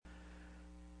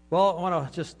Well, I want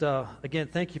to just, again,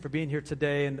 thank you for being here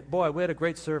today. And boy, we had a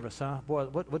great service, huh? Boy,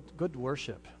 what good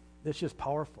worship. It's just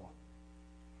powerful.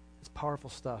 It's powerful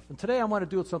stuff. And today I want to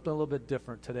do something a little bit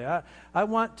different today. I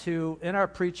want to, in our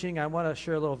preaching, I want to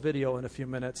share a little video in a few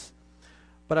minutes.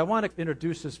 But I want to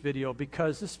introduce this video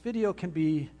because this video can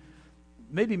be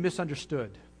maybe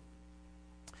misunderstood.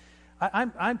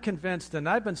 I'm convinced, and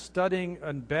I've been studying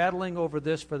and battling over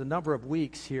this for the number of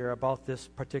weeks here about this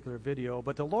particular video,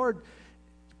 but the Lord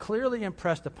clearly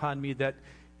impressed upon me that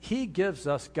He gives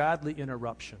us godly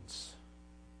interruptions.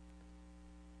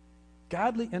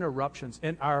 Godly interruptions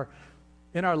in our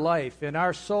life, in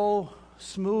our so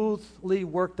smoothly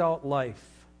worked out life.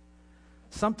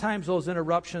 Sometimes those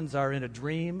interruptions are in a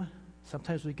dream.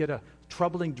 Sometimes we get a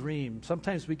troubling dream.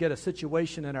 Sometimes we get a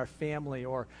situation in our family,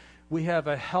 or we have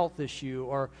a health issue,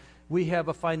 or we have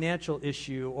a financial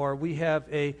issue, or we have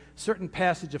a certain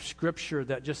passage of Scripture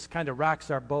that just kind of rocks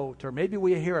our boat, or maybe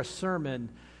we hear a sermon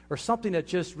or something that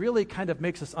just really kind of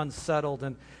makes us unsettled.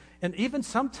 And even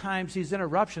sometimes these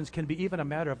interruptions can be even a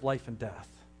matter of life and death.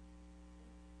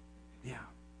 Yeah.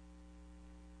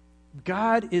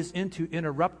 God is into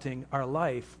interrupting our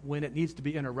life when it needs to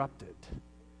be interrupted.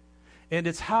 And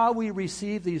it's how we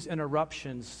receive these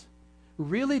interruptions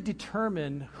really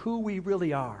determine who we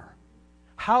really are.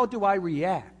 How do I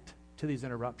react to these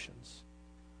interruptions?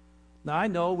 Now, I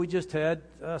know we just had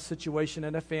a situation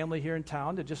in a family here in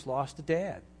town that just lost a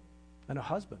dad and a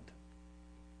husband.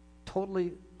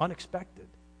 Totally unexpected.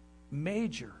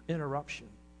 Major interruption.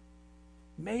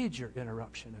 Major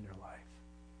interruption in their life.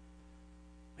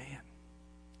 Man,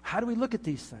 how do we look at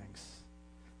these things?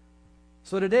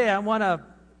 So today I want to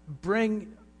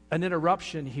bring an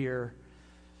interruption here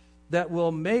that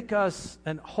will make us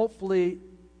and hopefully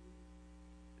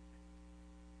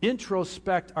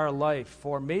introspect our life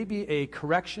for maybe a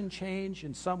correction change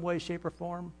in some way, shape, or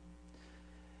form.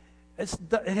 It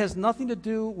has nothing to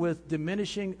do with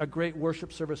diminishing a great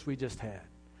worship service we just had.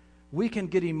 We can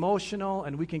get emotional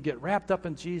and we can get wrapped up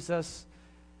in Jesus,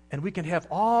 and we can have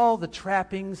all the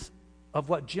trappings of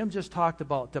what Jim just talked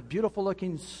about, the beautiful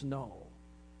looking snow.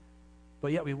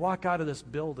 But yet we walk out of this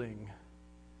building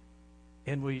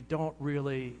and we don't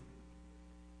really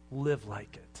live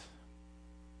like it.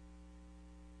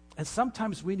 And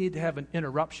sometimes we need to have an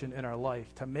interruption in our life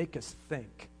to make us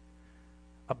think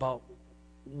about,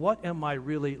 what am I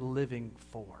really living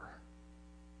for?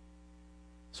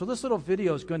 So this little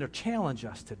video is going to challenge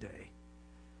us today.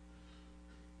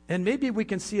 And maybe we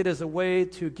can see it as a way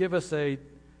to give us a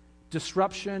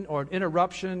disruption or an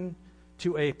interruption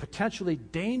to a potentially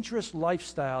dangerous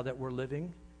lifestyle that we're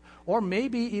living. Or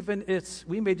maybe even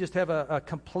we may just have a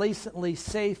complacently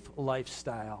safe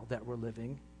lifestyle that we're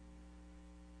living.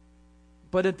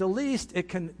 But at the least, it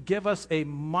can give us a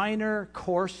minor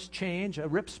course change.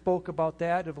 Rip spoke about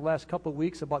that over the last couple of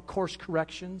weeks, about course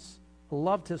corrections.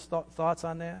 Loved his thoughts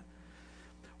on that.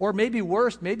 Or maybe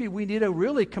worse, maybe we need a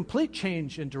really complete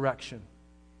change in direction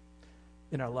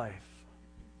in our life.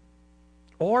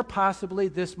 Or possibly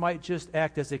this might just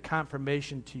act as a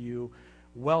confirmation to you,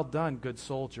 well done, good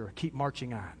soldier, keep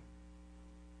marching on.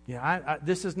 Yeah,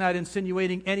 this is not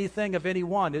insinuating anything of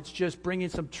anyone. It's just bringing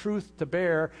some truth to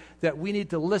bear that we need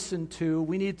to listen to.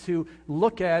 We need to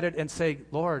look at it and say,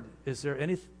 Lord, is there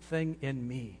anything in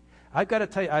me? I've got to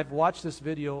tell you, I've watched this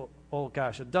video,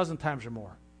 a dozen times or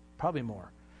more, probably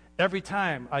more. Every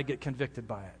time I get convicted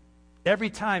by it.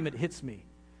 Every time it hits me.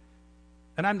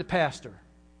 And I'm the pastor.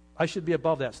 I should be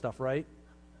above that stuff, right?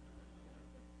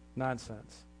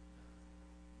 Nonsense.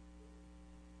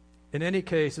 In any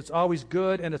case, it's always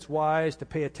good and it's wise to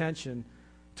pay attention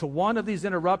to one of these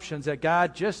interruptions that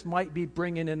God just might be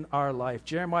bringing in our life.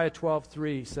 Jeremiah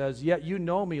 12:3 says, "Yet you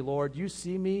know me, Lord, you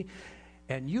see me,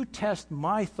 and you test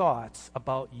my thoughts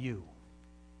about you."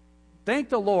 Thank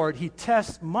the Lord, He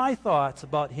tests my thoughts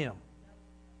about Him.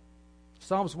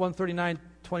 Psalms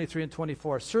 139:23 and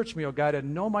 24, "Search me, O God,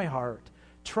 and know my heart.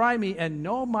 Try me and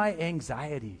know my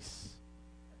anxieties.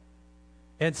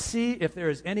 And see if there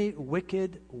is any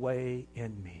wicked way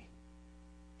in me."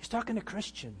 He's talking to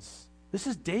Christians. This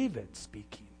is David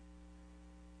speaking.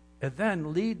 "And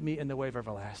then lead me in the way of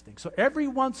everlasting." So every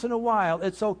once in a while,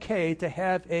 it's okay to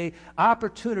have an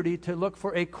opportunity to look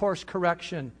for a course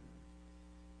correction.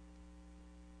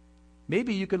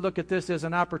 Maybe you could look at this as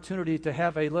an opportunity to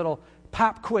have a little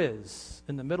pop quiz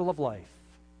in the middle of life.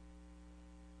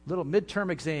 Little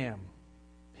midterm exam.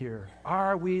 Here.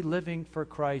 Are we living for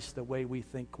Christ the way we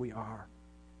think we are?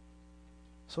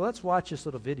 So let's watch this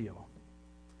little video.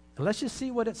 And let's just see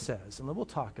what it says, and then we'll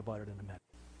talk about it in a minute.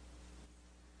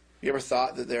 You ever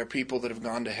thought that there are people that have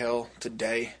gone to hell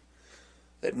today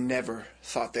that never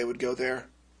thought they would go there?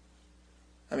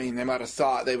 I mean, they might have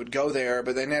thought they would go there,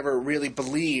 but they never really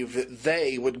believed that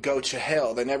they would go to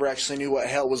hell. They never actually knew what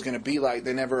hell was going to be like.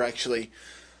 They never actually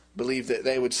believed that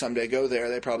they would someday go there.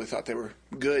 They probably thought they were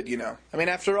good, you know. I mean,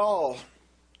 after all,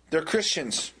 they're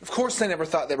Christians. Of course they never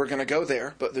thought they were going to go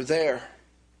there, but they're there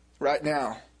right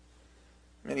now.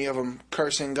 Many of them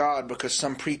cursing God because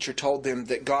some preacher told them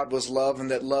that God was love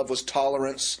and that love was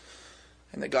tolerance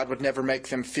and that God would never make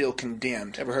them feel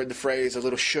condemned. Ever heard the phrase, a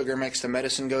little sugar makes the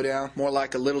medicine go down? More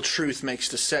like a little truth makes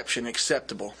deception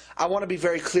acceptable. I want to be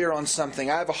very clear on something.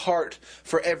 I have a heart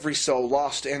for every soul,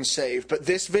 lost and saved. But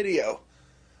this video,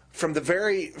 from the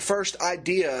very first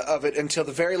idea of it until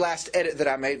the very last edit that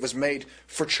I made, was made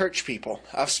for church people.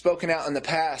 I've spoken out in the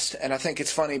past, and I think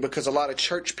it's funny because a lot of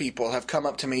church people have come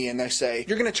up to me and they say,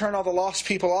 you're going to turn all the lost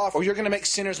people off, or you're going to make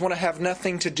sinners want to have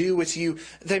nothing to do with you.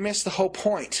 They miss the whole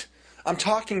point. I'm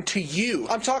talking to you.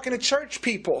 I'm talking to church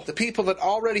people. The people that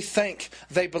already think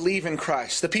they believe in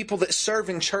Christ. The people that serve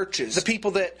in churches. The people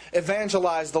that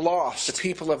evangelize the lost. The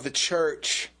people of the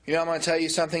church. You know, I'm going to tell you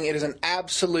something. It is an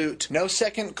absolute, no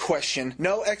second question,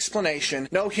 no explanation,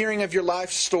 no hearing of your life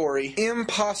story,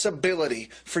 impossibility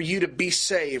for you to be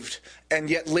saved and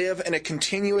yet live in a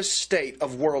continuous state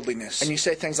of worldliness. And you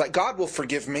say things like, God will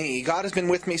forgive me. God has been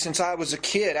with me since I was a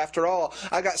kid. After all,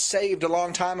 I got saved a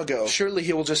long time ago. Surely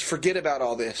He will just forget about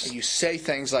all this. You say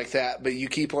things like that, but you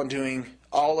keep on doing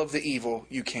all of the evil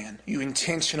you can. You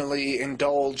intentionally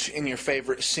indulge in your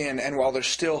favorite sin, and while there's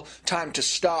still time to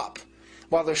stop,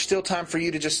 while there's still time for you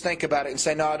to just think about it and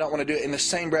say, no, I don't want to do it, in the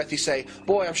same breath you say,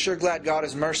 boy, I'm sure glad God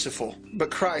is merciful.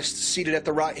 But Christ, seated at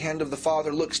the right hand of the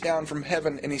Father, looks down from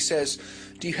heaven and He says,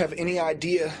 do you have any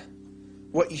idea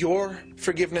what your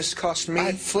forgiveness cost me? I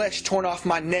had flesh torn off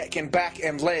my neck and back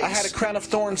and legs. I had a crown of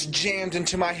thorns jammed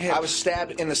into my head. I was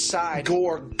stabbed in the side.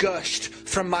 Gore gushed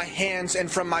from my hands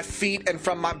and from my feet and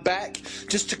from my back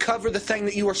just to cover the thing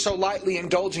that you are so lightly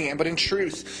indulging in. But in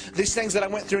truth, these things that I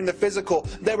went through in the physical,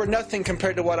 they were nothing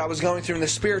compared to what I was going through in the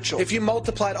spiritual. If you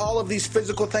multiplied all of these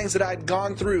physical things that I had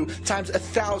gone through times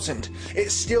 1,000,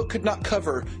 it still could not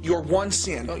cover your one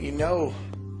sin. Don't you know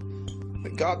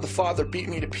that God the Father beat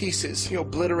me to pieces? He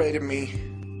obliterated me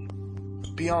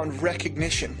beyond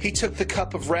recognition. He took the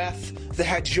cup of wrath that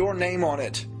had your name on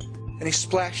it, and He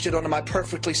splashed it onto my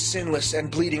perfectly sinless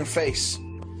and bleeding face.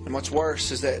 And what's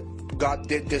worse is that God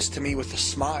did this to me with a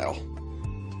smile.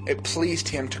 It pleased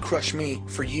Him to crush me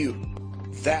for you.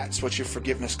 That's what your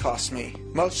forgiveness cost me.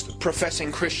 Most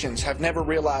professing Christians have never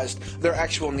realized their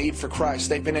actual need for Christ.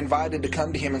 They've been invited to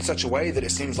come to Him in such a way that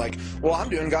it seems like, well, I'm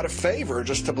doing God a favor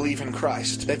just to believe in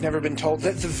Christ. They've never been told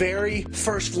that the very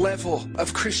first level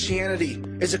of Christianity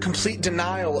is a complete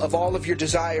denial of all of your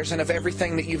desires and of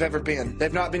everything that you've ever been.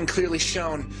 They've not been clearly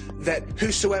shown that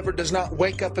whosoever does not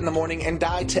wake up in the morning and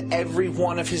die to every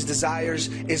one of his desires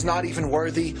is not even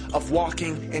worthy of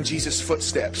walking in Jesus'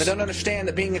 footsteps. They don't understand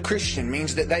that being a Christian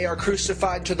means that they are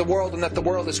crucified to the world and that the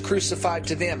world is crucified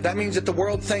to them. That means that the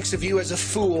world thinks of you as a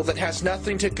fool that has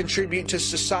nothing to contribute to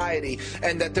society,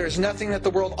 and that there is nothing that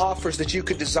the world offers that you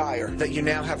could desire, that you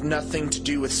now have nothing to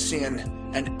do with sin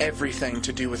and everything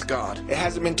to do with God. It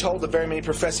hasn't been told to very many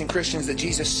professing Christians that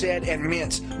Jesus said and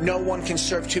meant, no one can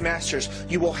serve two masters.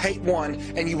 You will hate one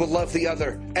and you will love the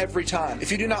other every time.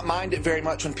 If you do not mind it very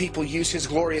much when people use His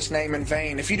glorious name in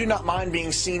vain, if you do not mind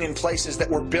being seen in places that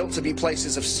were built to be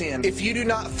places of sin, if you do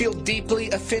not feel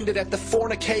deeply offended at the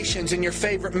fornications in your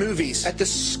favorite movies, at the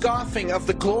scoffing of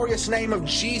the glorious name of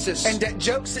Jesus, and at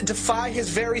jokes that defy His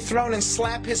very throne and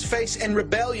slap His face in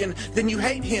rebellion, then you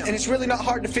hate Him. And it's really not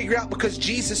hard to figure out, because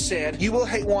Jesus said, you will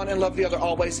hate one and love the other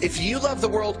always. If you love the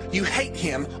world, you hate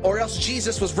Him, or else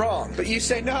Jesus was wrong. But you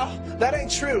say, no, that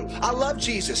ain't true. I love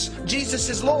Jesus. Jesus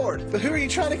is Lord. But who are you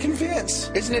trying to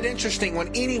convince? Isn't it interesting when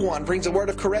anyone brings a word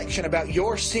of correction about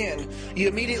your sin, you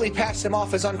immediately pass them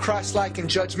off as unchristlike and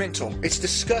judgmental? It's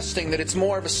disgusting that it's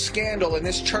more of a scandal in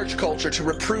this church culture to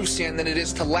reprove sin than it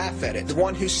is to laugh at it. The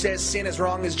one who says sin is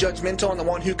wrong is judgmental, and the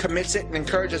one who commits it and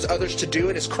encourages others to do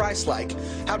it is Christ-like.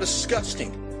 How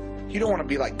disgusting. You don't want to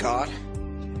be like God.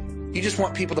 You just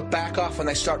want people to back off when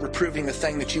they start reproving the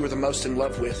thing that you were the most in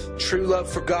love with. True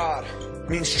love for God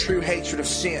means true hatred of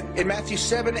sin. In Matthew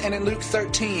 7 and in Luke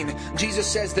 13, Jesus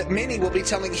says that many will be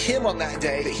telling Him on that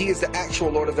day that He is the actual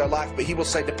Lord of their life, but He will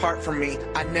say, depart from me,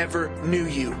 I never knew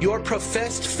you. Your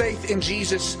professed faith in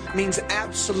Jesus means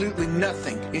absolutely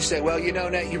nothing. You say, well, you know,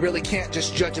 Nate, you really can't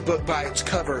just judge a book by its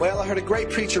cover. Well, I heard a great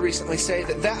preacher recently say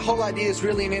that that whole idea is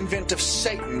really an invent of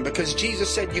Satan, because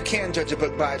Jesus said you can judge a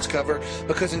book by its cover,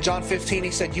 because in John 15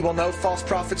 He said you will know false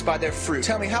prophets by their fruit.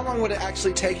 Tell me, how long would it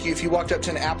actually take you if you walked up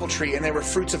to an apple tree and there were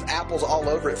fruits of apples all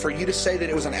over it for you to say that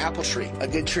it was an apple tree? A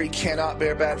good tree cannot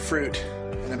bear bad fruit,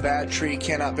 and and a bad tree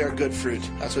cannot bear good fruit.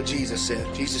 That's what Jesus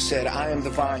said. Jesus said, I am the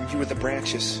vine, you are the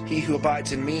branches. He who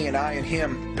abides in me and I in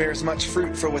him bears much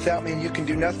fruit, for without me you can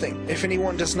do nothing. If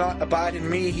anyone does not abide in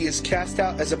me, he is cast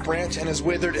out as a branch and is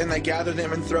withered, and they gather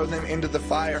them and throw them into the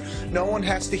fire. No one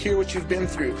has to hear what you've been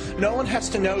through. No one has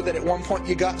to know that at one point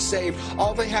you got saved.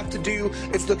 All they have to do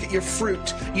is look at your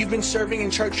fruit. You've been serving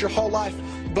in church your whole life,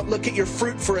 but look at your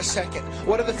fruit for a second.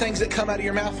 What are the things that come out of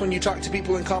your mouth when you talk to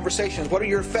people in conversations? What are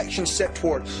your affections set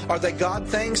toward? Are they God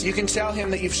things? You can tell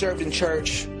him that you've served in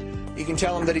church. You can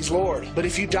tell him that he's Lord. But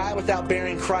if you die without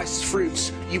bearing Christ's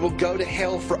fruits, you will go to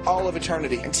hell for all of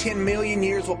eternity. And 10 million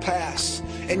years will pass,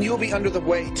 and you'll be under the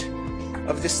weight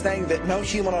of this thing that no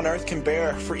human on earth can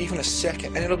bear for even a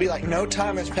second. And it'll be like no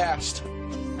time has passed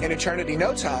in eternity.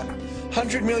 No time.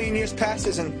 100 million years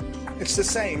passes and it's the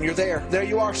same. You're there. There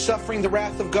you are, suffering the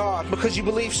wrath of God because you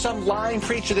believe some lying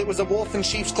preacher that was a wolf in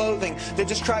sheep's clothing that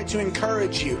just tried to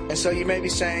encourage you. And so you may be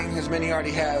saying, as many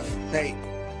already have, Nate,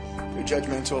 you're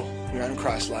judgmental, you're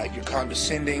unchristlike, you're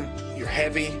condescending, you're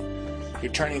heavy,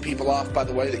 you're turning people off by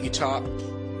the way that you talk.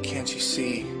 Can't you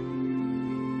see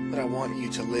that I want you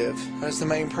to live? That is the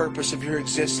main purpose of your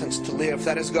existence, to live.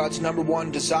 That is God's number one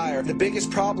desire. The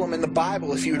biggest problem in the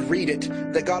Bible, if you would read it,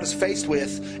 that God is faced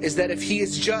with, is that if he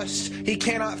is just, he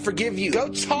cannot forgive you. Go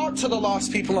talk to the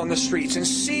lost people on the streets and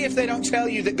see if they don't tell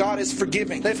you that God is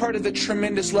forgiving. They've heard of the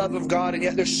tremendous love of God, and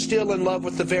yet they're still in love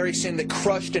with the very sin that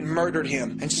crushed and murdered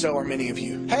him. And so are many of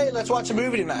you. Hey, let's watch a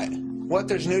movie tonight. What,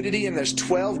 there's nudity and there's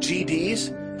 12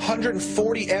 GDs?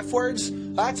 140 F words?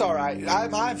 That's all right.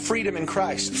 I have freedom in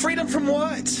Christ. Freedom from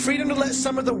what? Freedom to let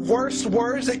some of the worst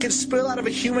words that can spill out of a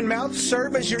human mouth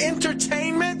serve as your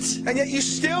entertainment? And yet you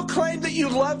still claim that you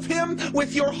love him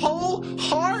with your whole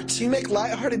heart? You make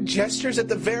lighthearted gestures at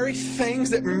the very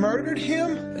things that murdered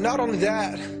him? And not only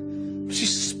that, but you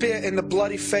spit in the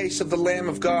bloody face of the Lamb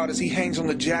of God as he hangs on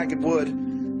the jagged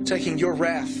wood, taking your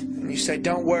wrath. And you say,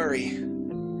 don't worry.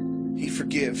 He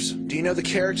forgives. Do you know the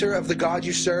character of the God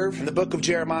you serve? In the book of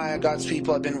Jeremiah, God's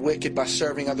people have been wicked by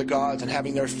serving other gods and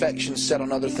having their affections set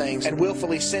on other things and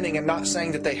willfully sinning and not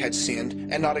saying that they had sinned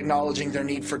and not acknowledging their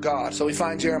need for God. So we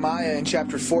find Jeremiah in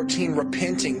chapter 14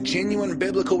 repenting, genuine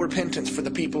biblical repentance for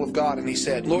the people of God. And he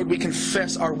said, Lord, we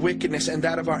confess our wickedness and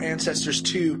that of our ancestors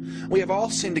too. We have all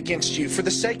sinned against you. For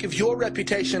the sake of your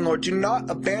reputation, Lord, do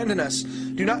not abandon us.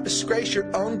 Do not disgrace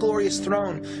your own glorious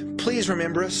throne. Please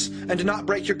remember us and do not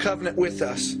break your covenant with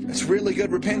us. It's really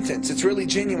good repentance. It's really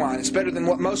genuine. It's better than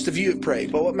what most of you have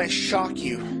prayed. But what may shock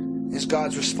you is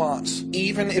God's response.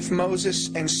 Even if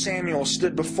Moses and Samuel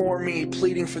stood before me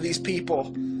pleading for these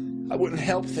people, I wouldn't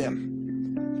help them.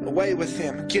 Away with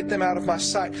them. Get them out of my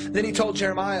sight. Then he told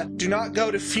Jeremiah, do not go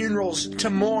to funerals to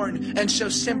mourn and show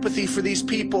sympathy for these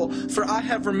people, for I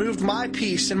have removed my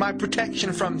peace and my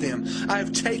protection from them. I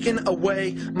have taken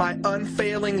away my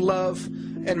unfailing love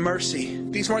and mercy.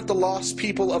 These weren't the lost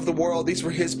people of the world. These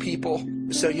were his people.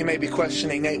 So you may be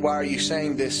questioning, Nate, why are you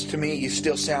saying this? To me, you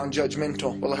still sound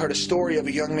judgmental. Well, I heard a story of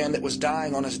a young man that was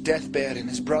dying on his deathbed, and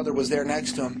his brother was there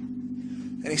next to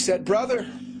him. And he said, brother,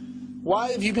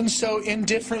 why have you been so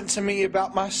indifferent to me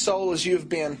about my soul as you have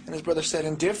been? And his brother said,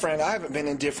 indifferent? I haven't been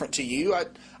indifferent to you.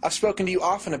 I've spoken to you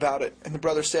often about it. And the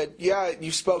brother said, yeah,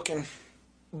 you've spoken.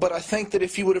 But I think that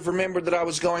if you would have remembered that I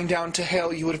was going down to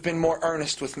hell, you would have been more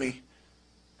earnest with me.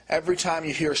 Every time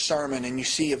you hear a sermon and you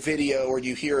see a video or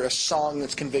you hear a song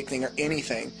that's convicting or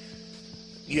anything,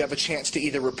 you have a chance to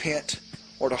either repent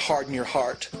or to harden your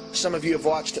heart. Some of you have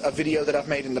watched a video that I've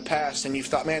made in the past and you've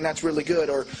thought, man, that's really good.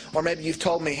 Or maybe you've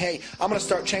told me, hey, I'm going to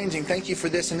start changing. Thank you for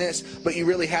this and this. But you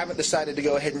really haven't decided to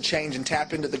go ahead and change and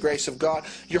tap into the grace of God.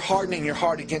 You're hardening your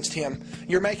heart against him.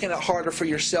 You're making it harder for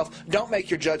yourself. Don't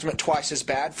make your judgment twice as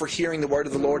bad for hearing the word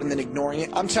of the Lord and then ignoring it.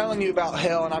 I'm telling you about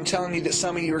hell, and I'm telling you that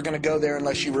some of you are going to go there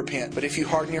unless you repent. But if you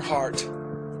harden your heart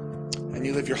and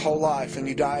you live your whole life and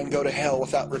you die and go to hell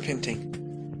without repenting,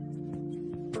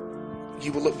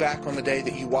 you will look back on the day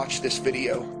that you watched this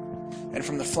video, and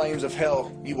from the flames of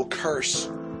hell, you will curse.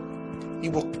 You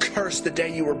will curse the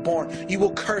day you were born. You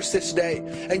will curse this day.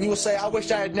 And you will say, I wish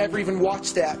I had never even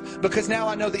watched that, because now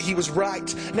I know that he was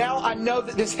right. Now I know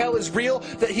that this hell is real,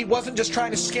 that he wasn't just trying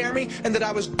to scare me, and that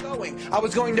I was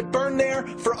going to burn there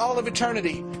for all of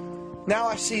eternity. Now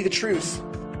I see the truth.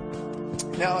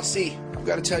 Now I see. I've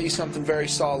got to tell you something very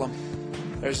solemn.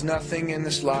 There's nothing in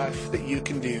this life that you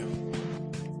can do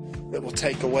that will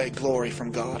take away glory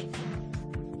from God.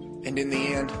 And in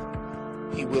the end,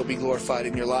 he will be glorified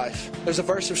in your life. There's a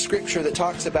verse of scripture that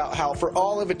talks about how for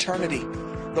all of eternity,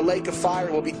 The lake of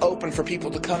fire will be open for people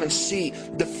to come and see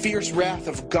the fierce wrath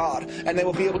of God. And they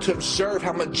will be able to observe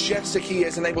how majestic He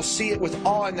is. And they will see it with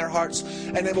awe in their hearts.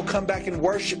 And they will come back and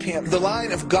worship Him. The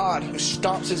Lion of God, who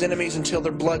stomps His enemies until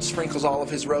their blood sprinkles all of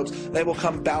His robes. They will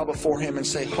come bow before Him and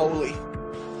say, Holy,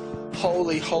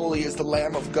 holy, holy is the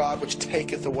Lamb of God, which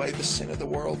taketh away the sin of the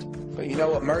world. But you know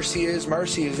what mercy is?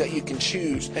 Mercy is that you can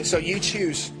choose. And so you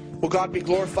choose. Will God be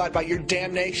glorified by your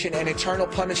damnation and eternal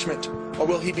punishment? Or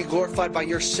will He be glorified by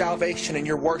your salvation and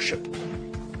your worship?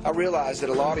 I realize that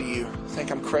a lot of you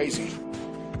think I'm crazy.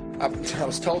 I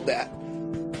was told that.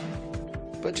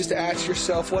 But just ask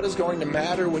yourself, what is going to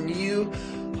matter when you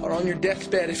are on your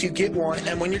deathbed, if you get one,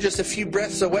 and when you're just a few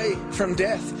breaths away from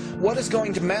death? What is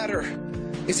going to matter?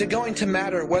 Is it going to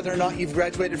matter whether or not you've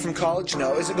graduated from college?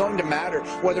 No. Is it going to matter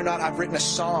whether or not I've written a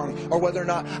song or whether or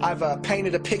not I've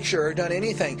painted a picture or done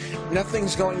anything?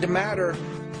 Nothing's going to matter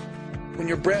when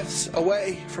your breath's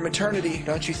away from eternity.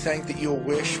 Don't you think that you'll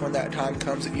wish when that time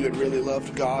comes that you had really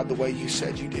loved God the way you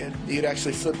said you did? That you'd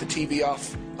actually flip the TV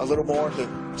off a little more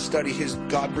to study His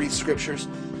God-breathed scriptures?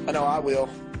 I know I will.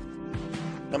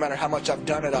 No matter how much I've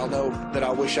done it, I'll know that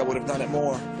I wish I would have done it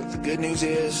more. But the good news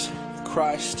is,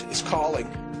 Christ is calling.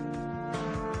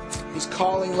 He's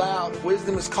calling loud.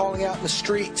 Wisdom is calling out in the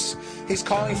streets. He's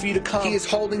calling for you to come. He is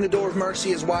holding the door of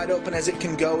mercy as wide open as it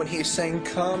can go, and He is saying,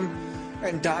 come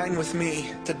and dine with me.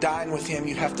 To dine with Him,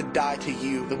 you have to die to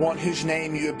you. The one whose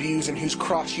name you abuse and whose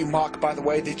cross you mock by the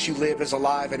way that you live is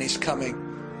alive, and He's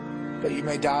coming. But you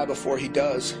may die before He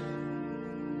does.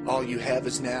 All you have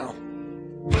is now.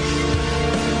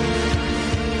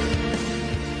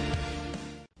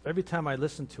 Every time I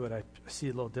listen to it, I see it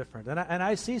a little different. And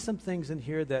I see some things in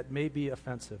here that may be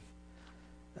offensive.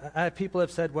 People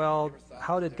have said, well,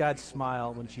 how did God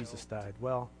smile when Jesus died?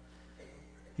 Well,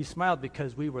 He smiled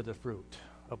because we were the fruit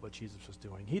of what Jesus was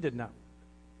doing. He did not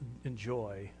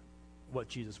enjoy what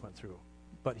Jesus went through,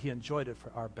 but He enjoyed it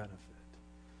for our benefit.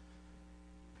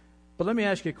 But let me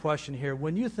ask you a question here.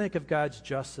 When you think of God's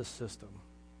justice system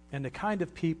and the kind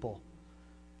of people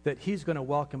that He's going to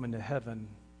welcome into heaven,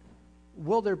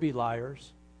 will there be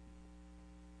liars?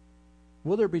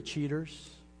 Will there be cheaters?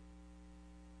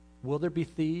 Will there be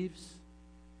thieves?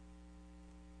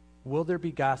 Will there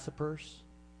be gossipers?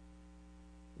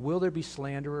 Will there be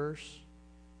slanderers?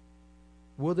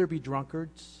 Will there be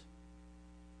drunkards?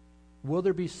 Will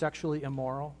there be sexually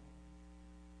immoral?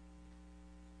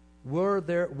 Will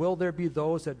there be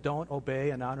those that don't obey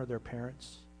and honor their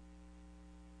parents?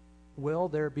 Will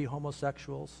there be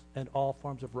homosexuals and all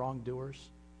forms of wrongdoers?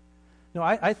 No,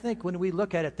 I think when we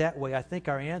look at it that way, I think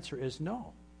our answer is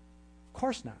no. Of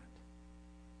course not.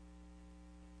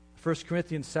 1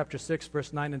 Corinthians chapter 6,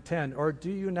 verse 9 and 10, or do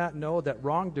you not know that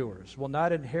wrongdoers will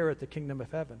not inherit the kingdom of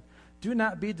heaven? Do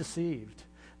not be deceived.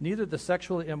 Neither the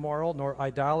sexually immoral, nor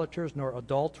idolaters, nor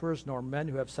adulterers, nor men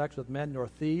who have sex with men, nor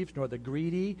thieves, nor the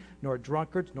greedy, nor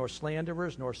drunkards, nor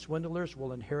slanderers, nor swindlers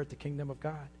will inherit the kingdom of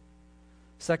God.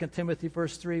 2 Timothy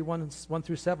verse 3, 1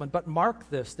 through 7. But mark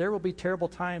this, there will be terrible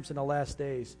times in the last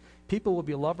days. People will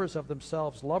be lovers of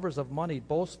themselves, lovers of money,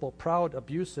 boastful, proud,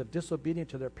 abusive, disobedient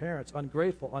to their parents,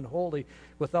 ungrateful, unholy,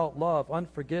 without love,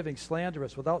 unforgiving,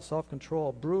 slanderous, without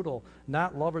self-control, brutal,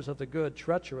 not lovers of the good,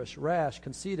 treacherous, rash,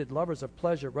 conceited, lovers of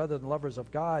pleasure rather than lovers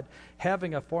of God,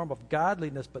 having a form of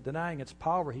godliness but denying its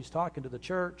power. He's talking to the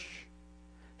church.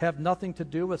 Have nothing to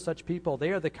do with such people. They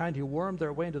are the kind who worm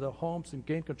their way into the homes and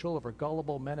gain control over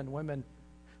gullible men and women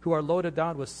who are loaded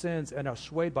down with sins and are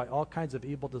swayed by all kinds of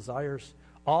evil desires,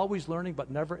 always learning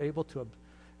but never able to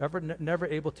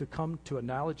come to a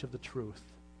knowledge of the truth.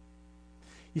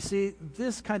 You see,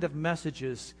 this kind of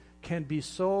messages can be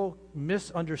so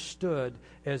misunderstood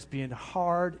as being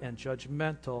hard and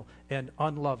judgmental and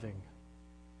unloving.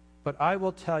 But I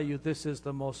will tell you, this is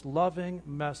the most loving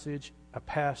message a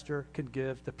pastor can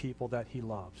give the people that he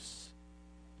loves.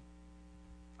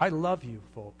 I love you,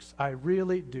 folks. I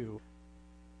really do.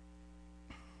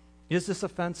 Is this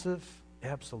offensive?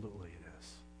 Absolutely it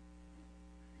is.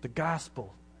 The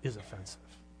gospel is offensive.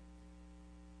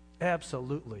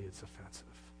 Absolutely it's offensive.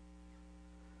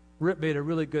 Rip made a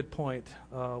really good point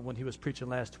when he was preaching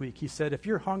last week. He said, if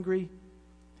you're hungry,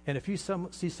 and if you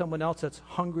see someone else that's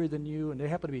hungrier than you, and they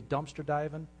happen to be dumpster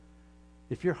diving,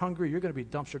 if you're hungry, you're going to be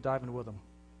dumpster diving with them.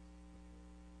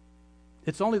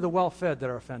 It's only the well-fed that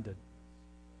are offended.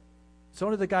 It's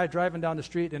only the guy driving down the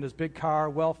street in his big car,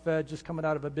 well-fed, just coming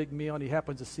out of a big meal, and he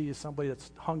happens to see somebody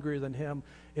that's hungrier than him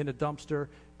in a dumpster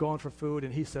going for food,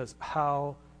 and he says,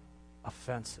 how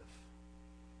offensive.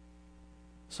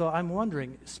 So I'm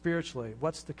wondering, spiritually,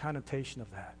 what's the connotation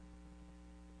of that?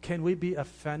 Can we be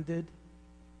offended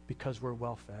because we're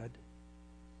well-fed?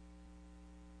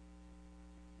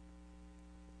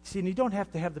 See, and you don't have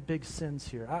to have the big sins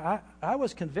here. I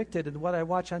was convicted in what I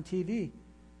watch on TV.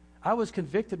 I was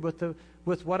convicted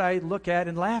with what I look at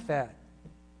and laugh at.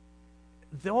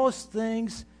 Those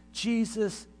things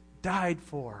Jesus died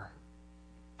for.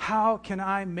 How can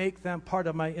I make them part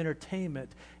of my entertainment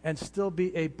and still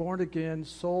be a born-again,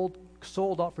 sold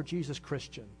out for Jesus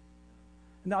Christian?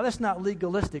 Now, that's not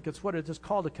legalistic. It's what it is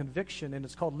called, a conviction, and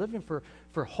it's called living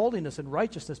for holiness and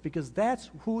righteousness, because that's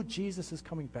who Jesus is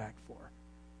coming back for.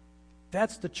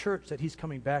 That's the church that he's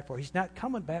coming back for. He's not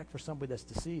coming back for somebody that's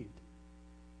deceived.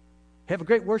 Have a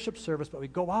great worship service, but we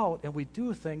go out and we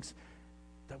do things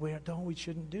that we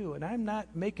shouldn't do. And I'm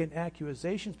not making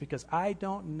accusations because I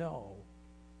don't know.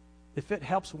 If it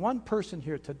helps one person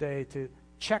here today to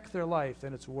check their life,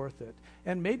 then it's worth it.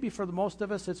 And maybe for the most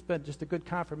of us, it's been just a good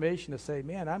confirmation to say,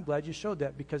 man, I'm glad you showed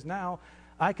that, because now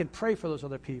I can pray for those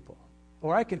other people.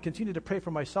 Or I can continue to pray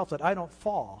for myself that I don't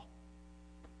fall.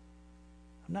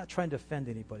 I'm not trying to offend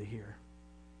anybody here.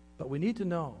 But we need to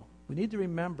know, we need to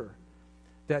remember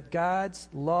that God's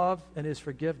love and his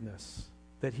forgiveness,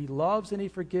 that he loves and he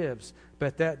forgives,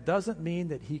 but that doesn't mean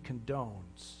that he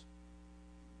condones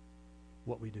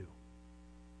what we do.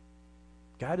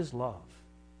 God is love.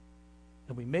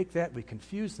 And we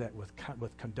confuse that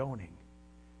with condoning.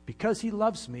 Because he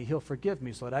loves me, he'll forgive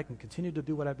me so that I can continue to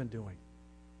do what I've been doing.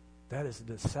 That is a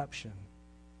deception.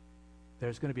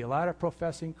 There's going to be a lot of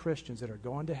professing Christians that are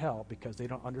going to hell because they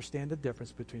don't understand the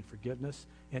difference between forgiveness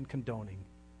and condoning.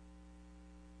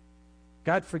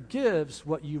 God forgives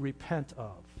what you repent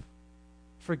of.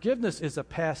 Forgiveness is a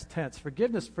past tense.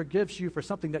 Forgiveness forgives you for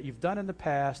something that you've done in the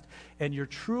past, and you're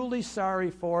truly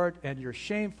sorry for it, and you're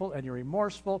shameful, and you're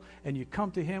remorseful, and you come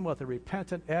to him with a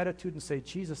repentant attitude and say,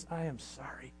 Jesus, I am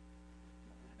sorry.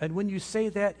 And when you say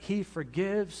that, he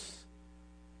forgives,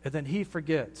 and then he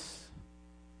forgets.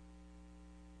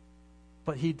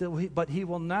 But he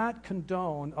will not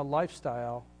condone a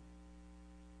lifestyle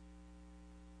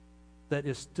that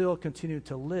is still continuing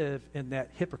to live in that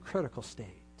hypocritical state.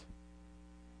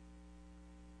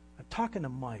 I'm talking to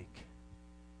Mike.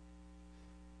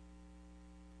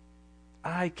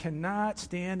 I cannot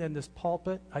stand in this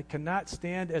pulpit. I cannot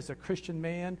stand as a Christian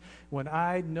man when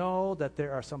I know that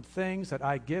there are some things that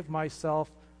I give myself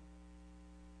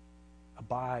a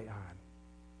buy on,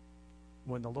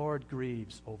 when the Lord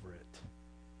grieves over it.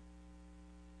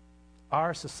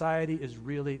 Our society is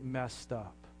really messed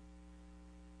up.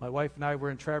 My wife and I were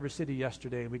in Traverse City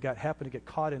yesterday, and we happened to get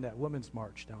caught in that women's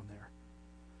march down there.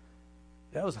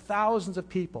 There was thousands of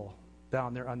people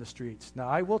down there on the streets. Now,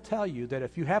 I will tell you that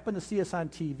if you happen to see us on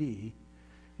TV,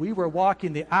 we were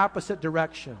walking the opposite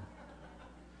direction.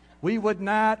 We would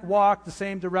not walk the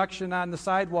same direction on the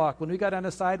sidewalk. When we got on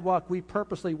the sidewalk, we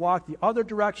purposely walked the other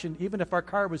direction. Even if our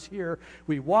car was here,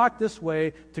 we walked this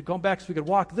way to go back so we could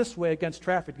walk this way against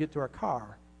traffic to get to our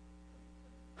car.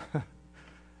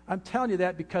 I'm telling you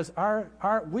that because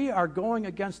we are going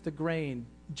against the grain.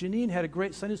 Janine had a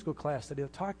great Sunday school class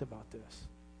that talked about this.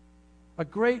 A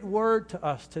great word to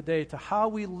us today, to how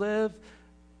we live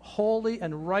holy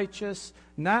and righteous,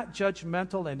 not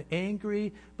judgmental and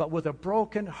angry, but with a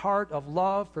broken heart of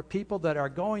love for people that are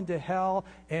going to hell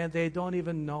and they don't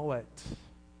even know it.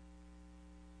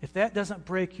 If that doesn't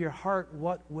break your heart,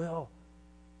 what will?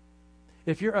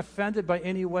 If you're offended by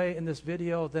any way in this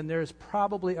video, then there's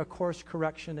probably a course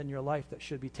correction in your life that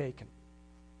should be taken.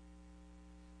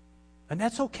 And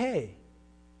that's okay.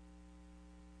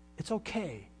 It's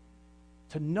okay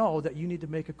to know that you need to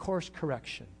make a course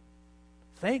correction.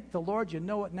 Thank the Lord you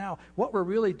know it now. What we're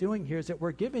really doing here is that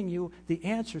we're giving you the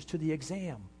answers to the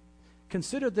exam.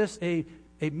 Consider this a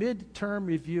midterm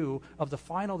review of the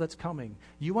final that's coming.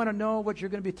 You want to know what you're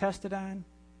going to be tested on?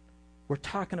 We're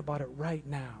talking about it right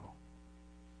now.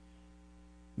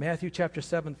 Matthew chapter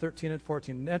 7, 13 and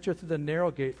 14. Enter through the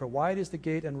narrow gate, for wide is the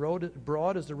gate and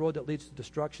broad is the road that leads to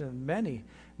destruction, and many,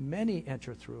 many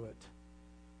enter through it.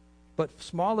 But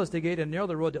small is the gate and narrow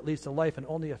the road that leads to life, and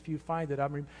only a few find it.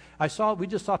 We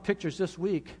just saw pictures this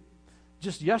week,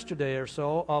 just yesterday or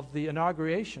so, of the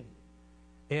inauguration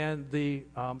and the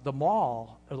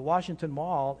mall, or the Washington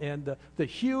Mall, and the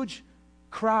huge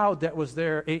crowd that was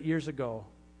there 8 years ago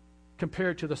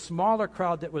compared to the smaller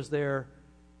crowd that was there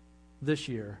this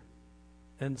year.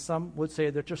 And some would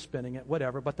say that they're spinning it,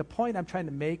 whatever. But the point I'm trying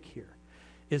to make here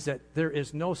is that there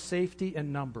is no safety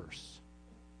in numbers.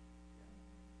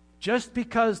 Just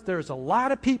because there's a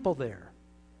lot of people there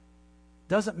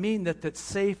doesn't mean that it's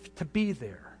safe to be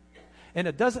there. And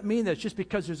it doesn't mean that just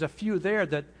because there's a few there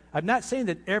that I'm not saying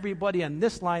that everybody on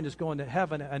this line is going to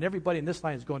heaven and everybody in this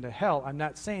line is going to hell. I'm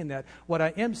not saying that. What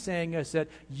I am saying is that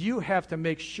you have to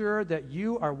make sure that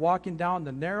you are walking down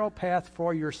the narrow path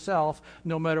for yourself,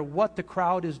 no matter what the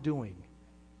crowd is doing.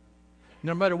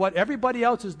 No matter what everybody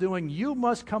else is doing, you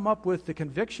must come up with the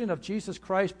conviction of Jesus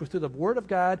Christ through the Word of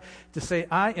God to say,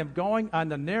 I am going on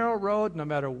the narrow road no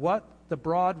matter what the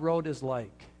broad road is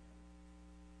like.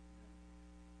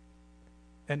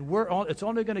 And it's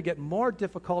only going to get more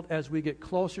difficult as we get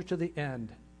closer to the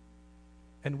end.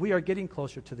 And we are getting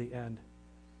closer to the end.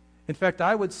 In fact,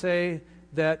 I would say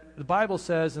that the Bible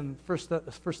says in 1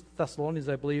 Thessalonians,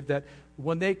 I believe, that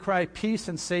when they cry peace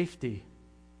and safety,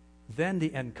 then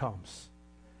the end comes.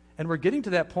 And we're getting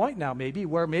to that point now, maybe,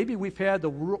 where maybe we've had the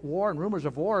war and rumors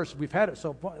of wars. We've had it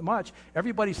so much.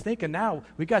 Everybody's thinking now,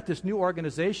 we got this new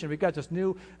organization. We got this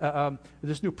new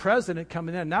president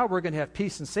coming in. Now we're going to have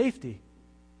peace and safety.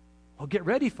 Well, get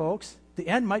ready, folks. The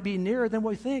end might be nearer than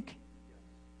we think.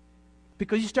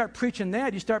 Because you start preaching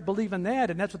that, you start believing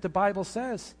that, and that's what the Bible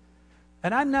says.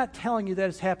 And I'm not telling you that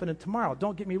it's happening tomorrow.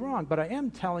 Don't get me wrong, but I am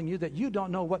telling you that you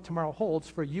don't know what tomorrow holds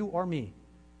for you or me.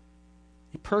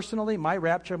 Personally, my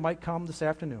rapture might come this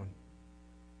afternoon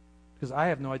because I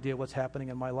have no idea what's happening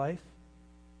in my life,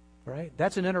 right?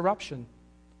 That's an interruption.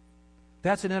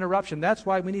 That's an interruption. That's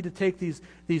why we need to take these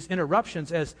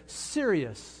interruptions as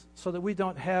serious so that we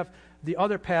don't have the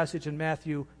other passage in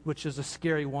Matthew, which is a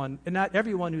scary one. And not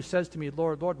everyone who says to me,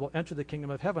 Lord, Lord, will enter the kingdom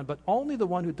of heaven, but only the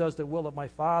one who does the will of my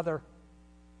Father.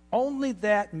 Only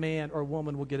that man or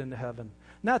woman will get into heaven.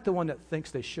 Not the one that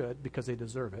thinks they should because they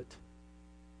deserve it.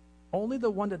 Only the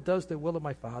one that does the will of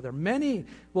my Father. Many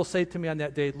will say to me on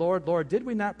that day, Lord, Lord, did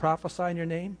we not prophesy in your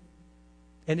name?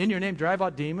 And in your name drive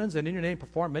out demons, and in your name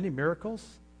perform many miracles?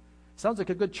 Sounds like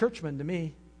a good churchman to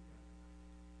me.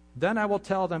 Then I will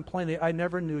tell them plainly, I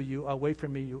never knew you. Away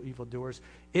from me, you evildoers.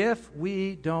 If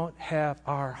we don't have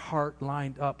our heart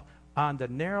lined up on the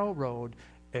narrow road,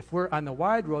 if we're on the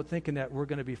wide road thinking that we're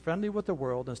going to be friendly with the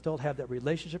world and still have that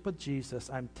relationship with Jesus,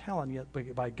 I'm telling you,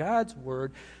 by God's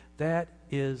word, that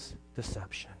is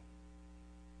deception.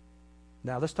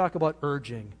 Now, let's talk about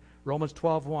urging. Romans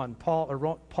 12:1,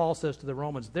 Paul says to the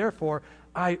Romans, therefore,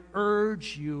 I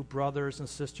urge you, brothers and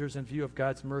sisters, in view of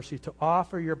God's mercy, to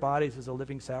offer your bodies as a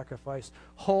living sacrifice,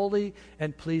 holy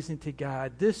and pleasing to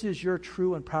God. This is your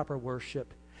true and proper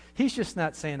worship. He's just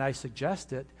not saying, I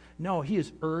suggest it. No, he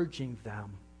is urging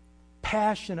them,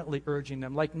 passionately urging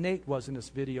them, like Nate was in this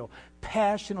video,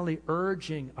 passionately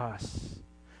urging us.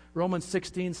 Romans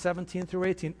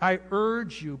 16:17-18, I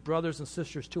urge you, brothers and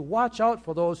sisters, to watch out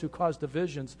for those who cause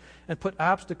divisions and put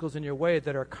obstacles in your way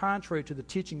that are contrary to the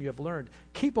teaching you have learned.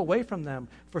 Keep away from them,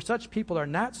 for such people are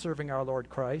not serving our Lord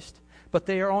Christ, but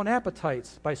their own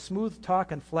appetites. By smooth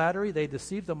talk and flattery, they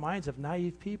deceive the minds of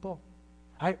naive people.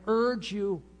 I urge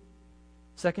you,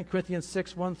 2 Corinthians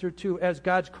 6:1-2, as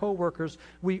God's co-workers,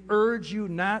 we urge you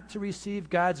not to receive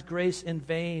God's grace in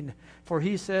vain. For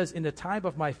he says, in the time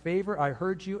of my favor I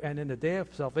heard you, and in the day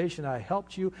of salvation I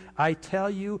helped you. I tell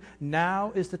you,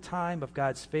 now is the time of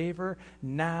God's favor.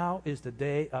 Now is the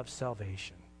day of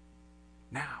salvation.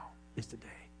 Now is the day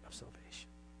of salvation.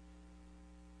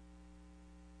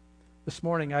 This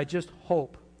morning, I just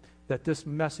hope that this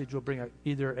message will bring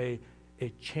either a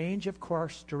change of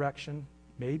course, direction,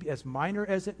 maybe as minor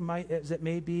as it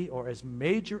may be, or as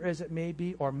major as it may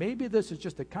be, or maybe this is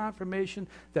just a confirmation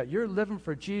that you're living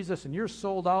for Jesus and you're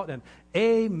sold out, and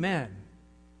amen.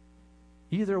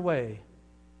 Either way,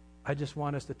 I just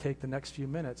want us to take the next few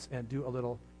minutes and do a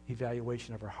little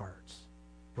evaluation of our hearts.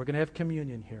 We're going to have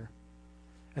communion here.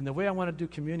 And the way I want to do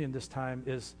communion this time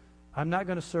is I'm not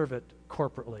going to serve it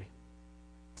corporately.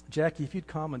 Jackie, if you'd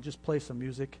come and just play some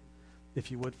music, if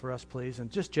you would, for us, please.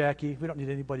 And just Jackie. We don't need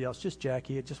anybody else. Just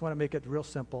Jackie. I just want to make it real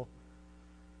simple.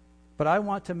 But I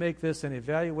want to make this an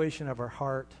evaluation of our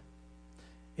heart.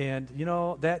 And, you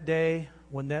know, that day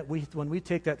when we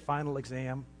take that final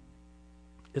exam,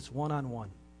 it's one-on-one.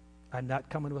 I'm not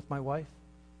coming with my wife.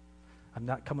 I'm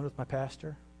not coming with my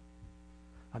pastor.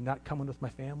 I'm not coming with my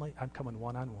family. I'm coming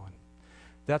one-on-one.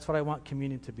 That's what I want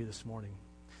communion to be this morning.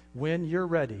 When you're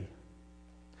ready,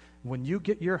 when you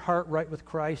get your heart right with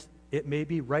Christ, it may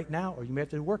be right now, or you may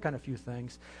have to work on a few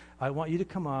things. I want you to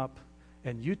come up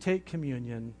and you take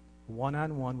communion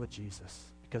one-on-one with Jesus,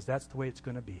 because that's the way it's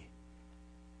going to be.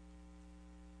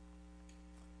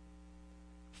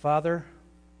 Father,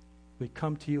 we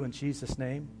come to you in Jesus'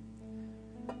 name.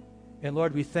 And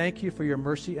Lord, we thank you for your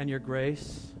mercy and your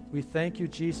grace. We thank you,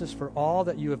 Jesus, for all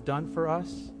that you have done for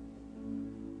us.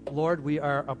 Lord, we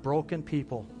are a broken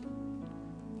people,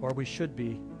 or we should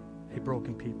be a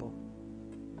broken people.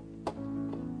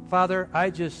 Father,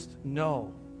 I just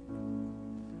know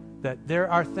that there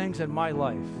are things in my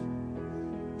life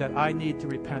that I need to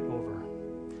repent over.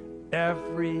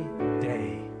 Every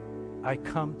day I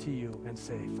come to you and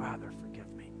say, Father,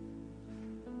 forgive me.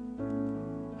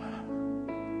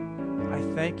 I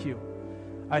thank you.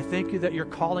 I thank you that you're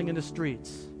calling in the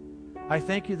streets. I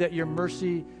thank you that your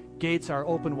mercy gates are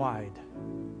open wide.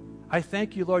 I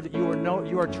thank you, Lord, that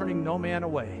you are turning no man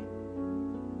away.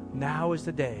 Now is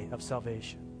the day of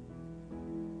salvation.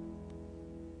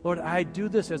 Lord, I do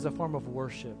this as a form of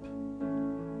worship.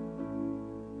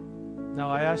 Now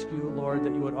I ask you, Lord,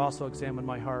 that you would also examine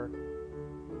my heart.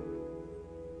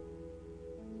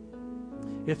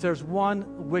 If there's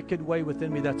one wicked way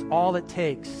within me, that's all it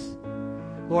takes.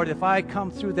 Lord, if I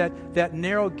come through that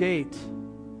narrow gate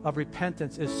of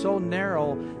repentance is so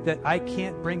narrow that I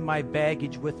can't bring my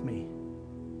baggage with me.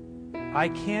 I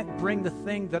can't bring the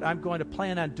thing that I'm going to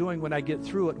plan on doing when I get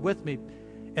through it with me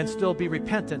and still be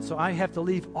repentant. So I have to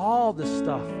leave all this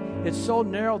stuff. It's so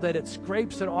narrow that it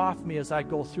scrapes it off me as I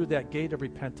go through that gate of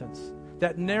repentance,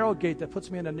 that narrow gate that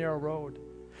puts me in a narrow road.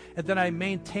 And then I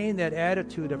maintain that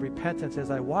attitude of repentance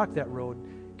as I walk that road,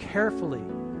 carefully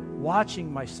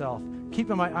watching myself,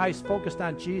 keeping my eyes focused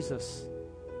on Jesus,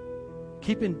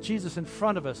 keeping Jesus in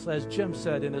front of us, as Jim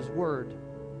said in his word.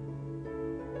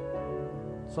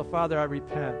 So, Father, I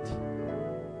repent,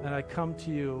 and I come to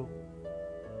you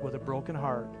with a broken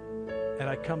heart, and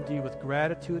I come to you with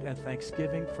gratitude and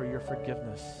thanksgiving for your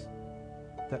forgiveness,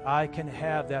 that I can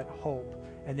have that hope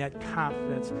and that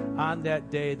confidence on that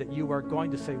day that you are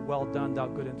going to say, well done, thou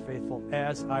good and faithful,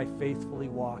 as I faithfully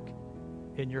walk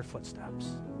in your footsteps.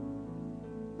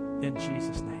 In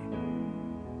Jesus'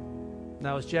 name.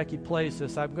 Now, as Jackie plays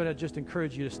this, I'm going to just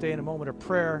encourage you to stay in a moment of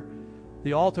prayer.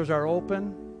 The altars are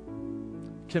open.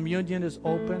 Communion is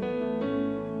open.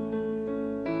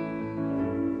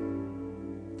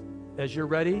 As you're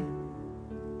ready,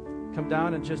 come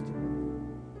down and just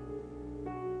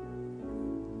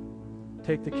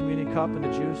take the communion cup and the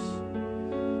juice,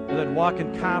 and then walk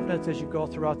in confidence as you go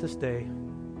throughout this day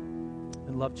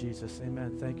and love Jesus.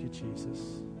 Amen. Thank you, Jesus.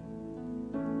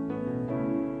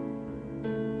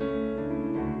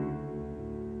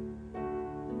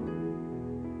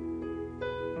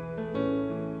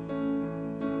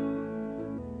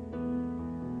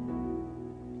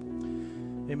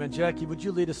 Amen. Jackie, would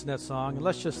you lead us in that song? And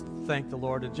let's just thank the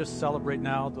Lord and just celebrate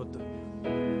now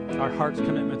our heart's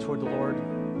commitment toward the Lord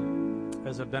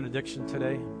as a benediction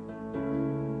today.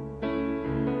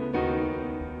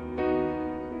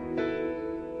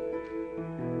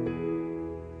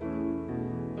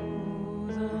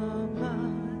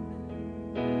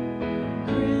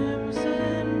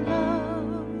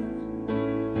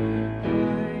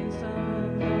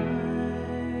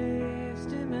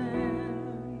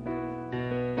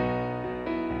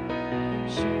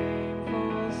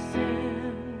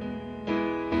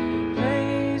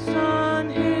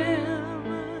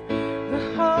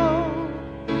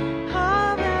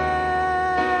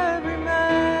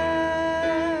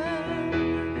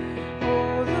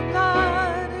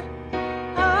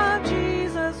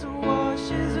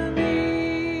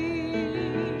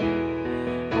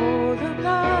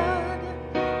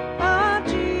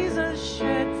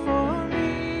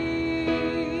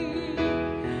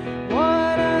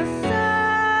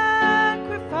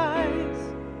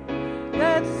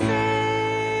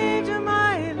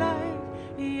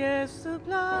 The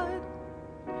blood,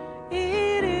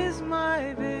 it is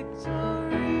my victory.